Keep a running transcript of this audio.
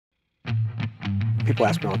People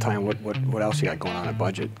ask me all the time, what else you got going on at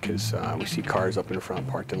Budget? Because we see cars up in the front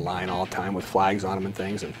parked in line all the time with flags on them and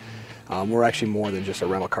things. And we're actually more than just a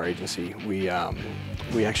rental car agency. We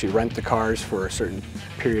actually rent the cars for a certain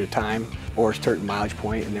period of time or a certain mileage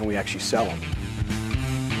point, and then we actually sell them.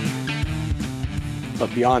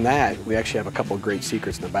 But beyond that, we actually have a couple of great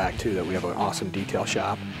secrets in the back too, that we have an awesome detail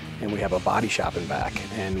shop and we have a body shop in back.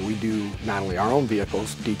 And we do not only our own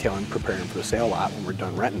vehicles, detailing, preparing them for the sale lot when we're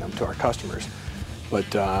done renting them to our customers, but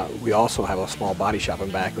we also have a small body shop in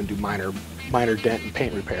back and do minor dent and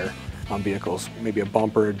paint repair on vehicles, maybe a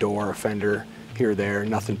bumper, a door, a fender, here or there,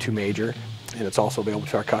 nothing too major. And it's also available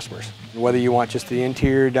to our customers. Whether you want just the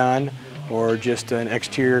interior done, or just an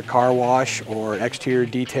exterior car wash, or exterior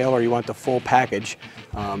detail, or you want the full package,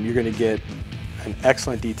 you're going to get an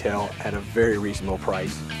excellent detail at a very reasonable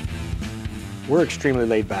price. We're extremely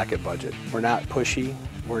laid back at Budget. We're not pushy.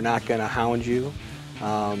 We're not going to hound you.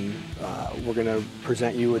 We're going to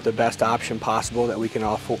present you with the best option possible that we can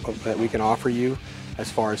offer you, as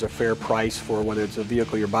far as a fair price for whether it's a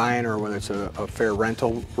vehicle you're buying or whether it's a fair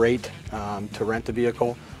rental rate to rent the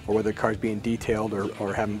vehicle, or whether the car's being detailed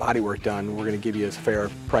or having body work done. We're going to give you as fair a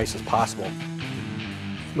price as possible.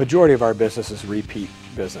 Majority of our business is repeat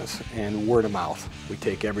business and word of mouth. We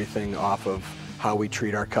take everything off of how we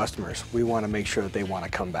treat our customers. We want to make sure that they want to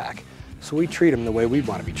come back. So we treat them the way we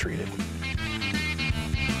want to be treated.